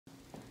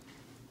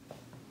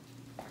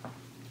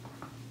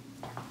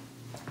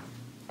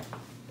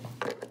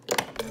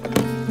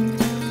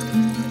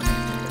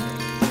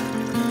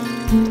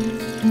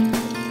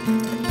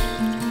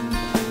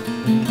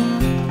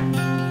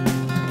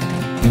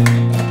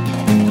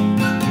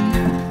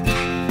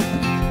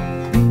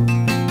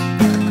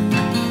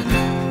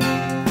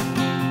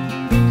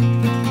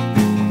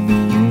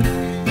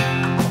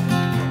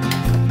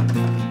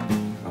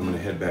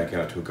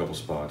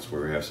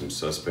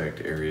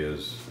suspect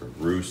areas or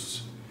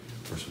roosts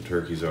where some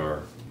turkeys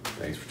are.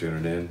 Thanks for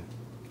tuning in.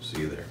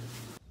 See you there.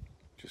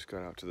 Just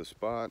got out to the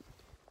spot.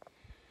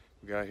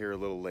 We got here a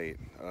little late.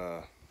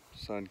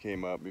 Sun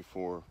came up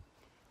before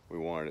we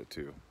wanted it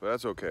to, but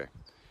that's okay.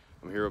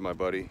 I'm here with my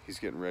buddy. He's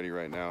getting ready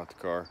right now at the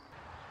car.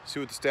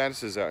 See what the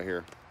status is out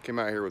here. Came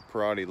out here with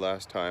Parati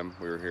last time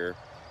we were here.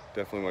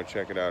 Definitely want to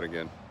check it out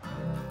again.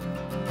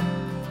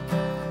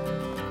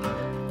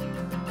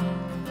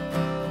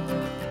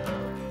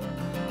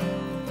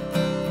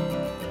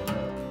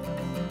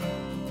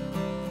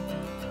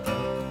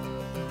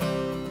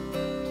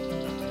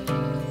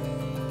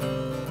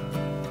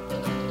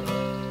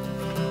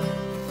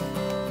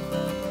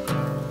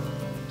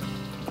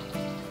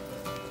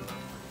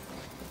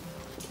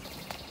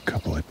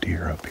 Couple of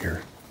deer up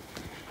here.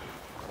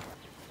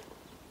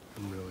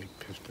 I'm really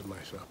pissed at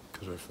myself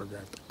because I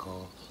forgot to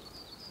call.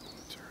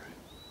 That's all right.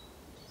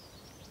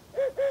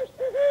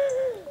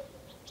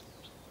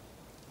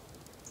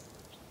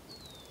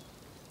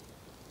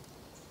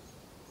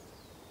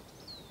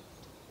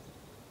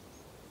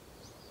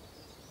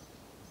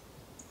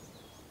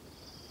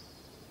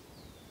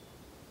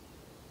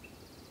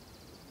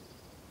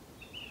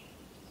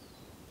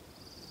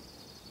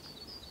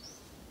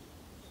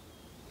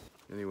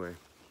 Anyway,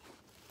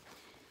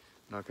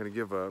 not gonna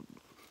give up,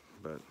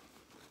 but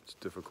it's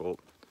difficult.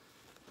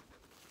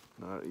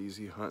 Not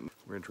easy hunting.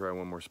 We're gonna try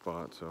one more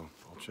spot, so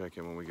I'll check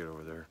in when we get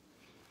over there.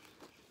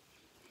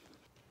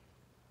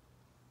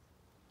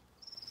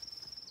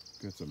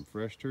 Got some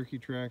fresh turkey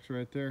tracks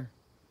right there.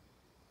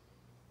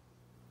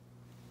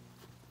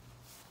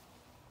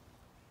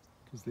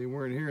 Because they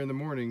weren't here in the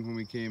morning when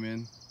we came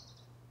in.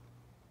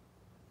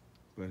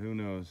 But who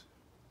knows?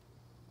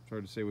 It's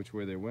hard to say which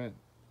way they went.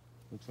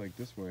 Looks like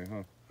this way,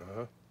 huh?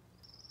 Uh-huh.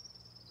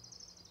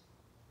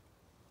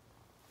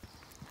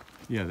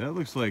 Yeah, that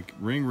looks like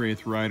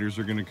ringwraith riders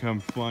are gonna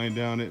come flying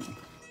down it. And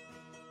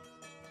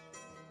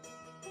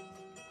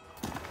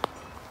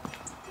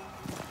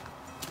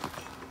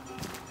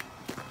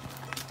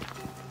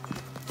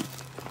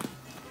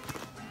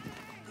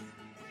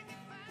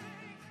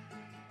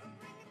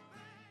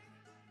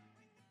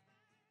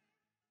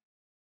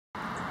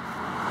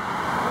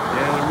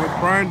I'm with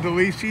Brian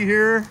DeLisi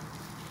here,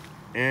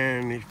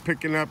 and he's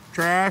picking up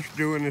trash,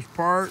 doing his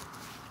part.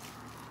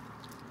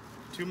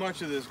 Too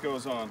much of this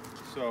goes on,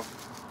 so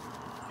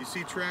if you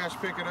see trash,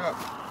 pick it up,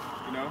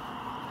 you know?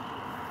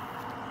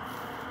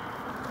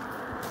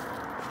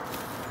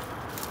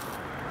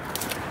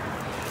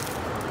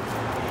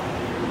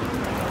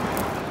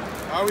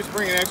 I always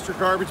bring an extra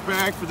garbage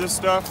bag for this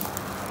stuff.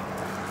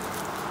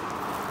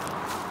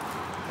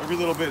 Every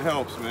little bit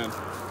helps, man.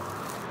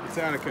 It's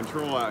out of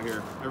control out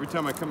here. Every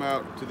time I come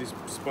out to these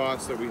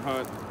spots that we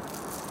hunt,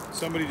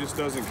 somebody just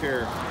doesn't care,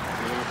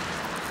 you know?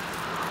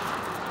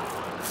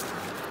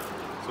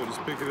 So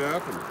just pick it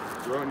up and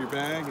throw it in your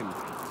bag and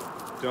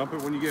dump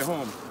it when you get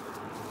home.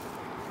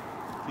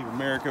 Keep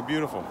America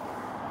beautiful.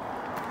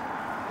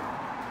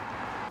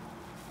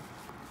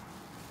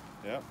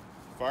 Yep,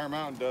 Fire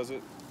Mountain does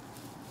it.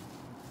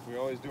 We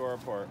always do our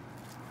part.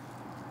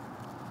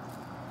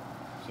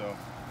 So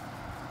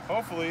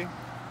hopefully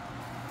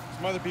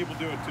some other people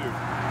do it too.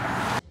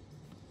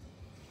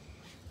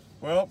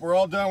 Well, we're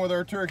all done with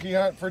our turkey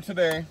hunt for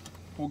today.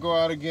 We'll go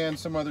out again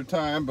some other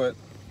time, but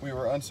we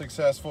were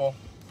unsuccessful.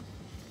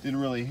 Didn't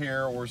really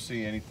hear or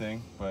see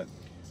anything, but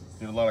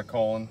did a lot of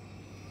calling,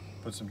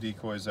 put some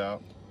decoys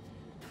out.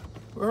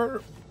 We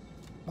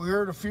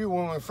heard a few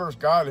when we first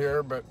got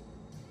here, but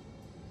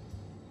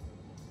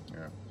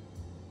yeah,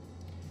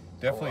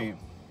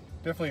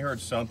 definitely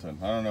heard something.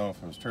 I don't know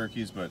if it was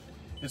turkeys, but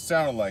it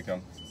sounded like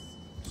them.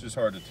 It's just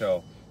hard to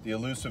tell. The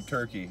elusive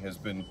turkey has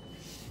been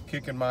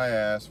kicking my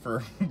ass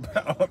for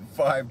about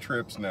 5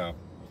 trips now.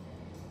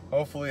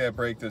 Hopefully I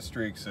break this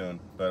streak soon,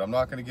 but I'm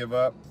not going to give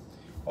up.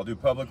 I'll do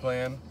public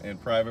land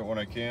and private when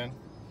I can,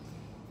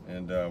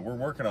 and we're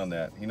working on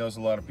that. He knows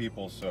a lot of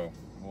people, so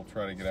we'll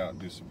try to get out and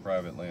do some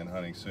private land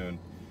hunting soon.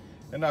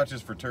 And not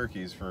just for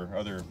turkeys, for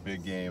other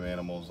big game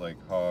animals like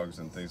hogs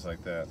and things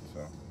like that.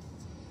 So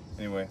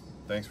anyway,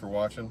 thanks for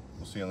watching.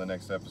 We'll see you on the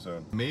next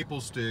episode. Maple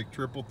stick,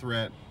 triple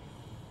threat,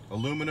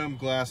 aluminum,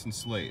 glass, and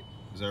slate.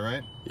 Is that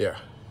right? yeah.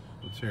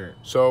 Let's hear it.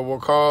 So we'll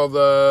call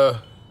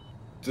the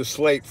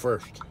slate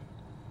first.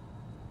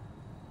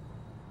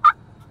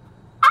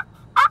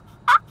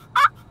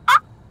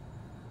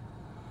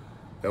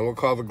 Then we'll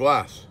call the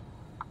glass.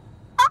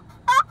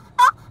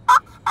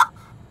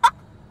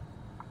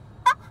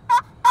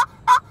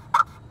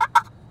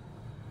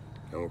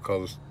 And we'll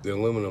call this the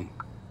aluminum.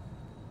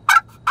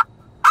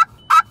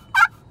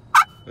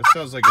 That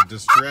sounds like a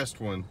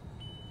distressed one.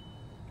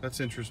 That's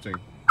interesting.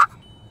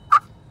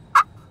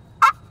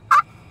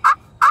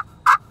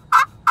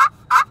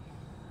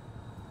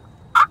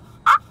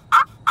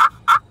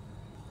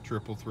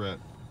 Triple threat.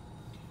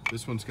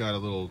 This one's got a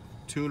little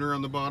tuner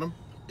on the bottom.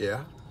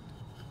 Yeah.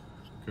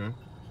 Okay.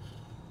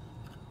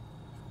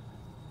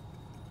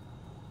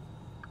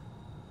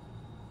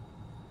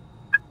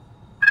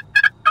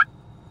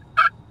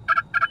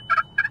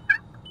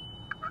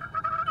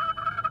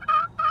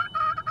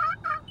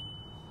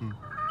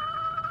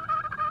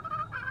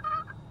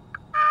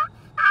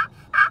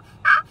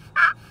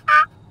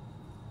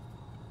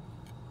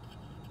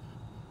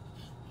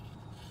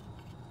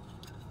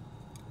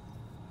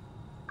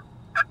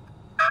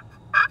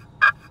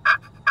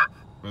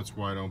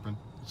 wide open.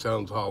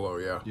 Sounds hollow,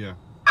 yeah. Yeah.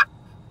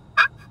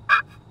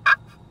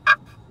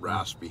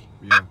 Raspy.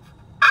 Yeah.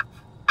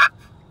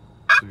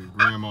 So your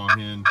grandma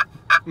hen.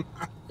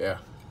 Yeah.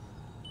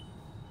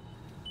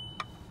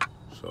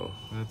 So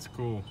That's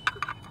cool.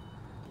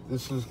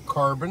 this is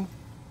carbon,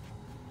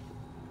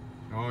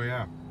 Oh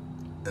yeah.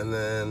 and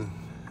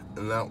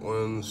that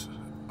one's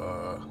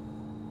what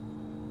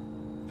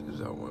is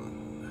that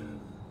one?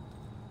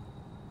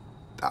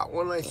 That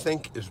one I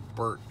think is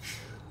birch.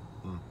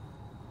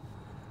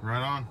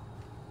 Right on.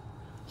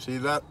 See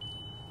that?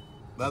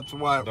 That's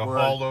why The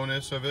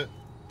hollowness of it.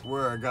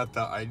 where I got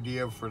the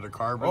idea for the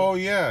carbon. Oh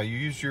yeah, you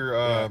used your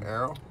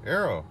arrow.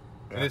 arrow,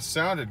 and Yeah. it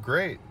sounded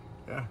great.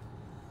 Yeah.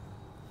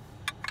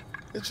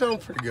 It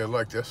sounds pretty good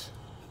like this.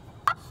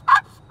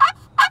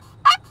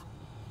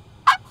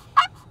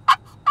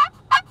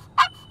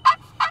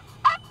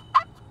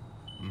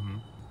 Mm-hmm.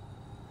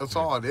 That's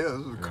all it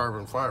is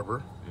carbon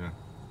fiber. Yeah.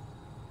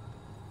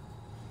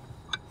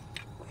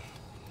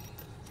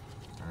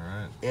 All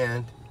right.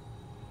 And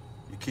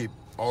you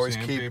always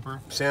Sandpaper?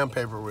 keep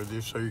sandpaper with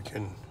you so you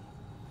can,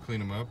 Clean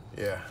them up.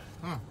 yeah,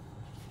 Huh.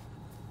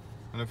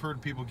 And I've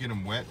heard people get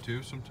them wet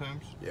too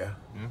sometimes. yeah.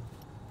 Yeah.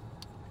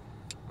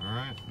 All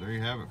right. There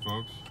you have it,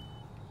 folks.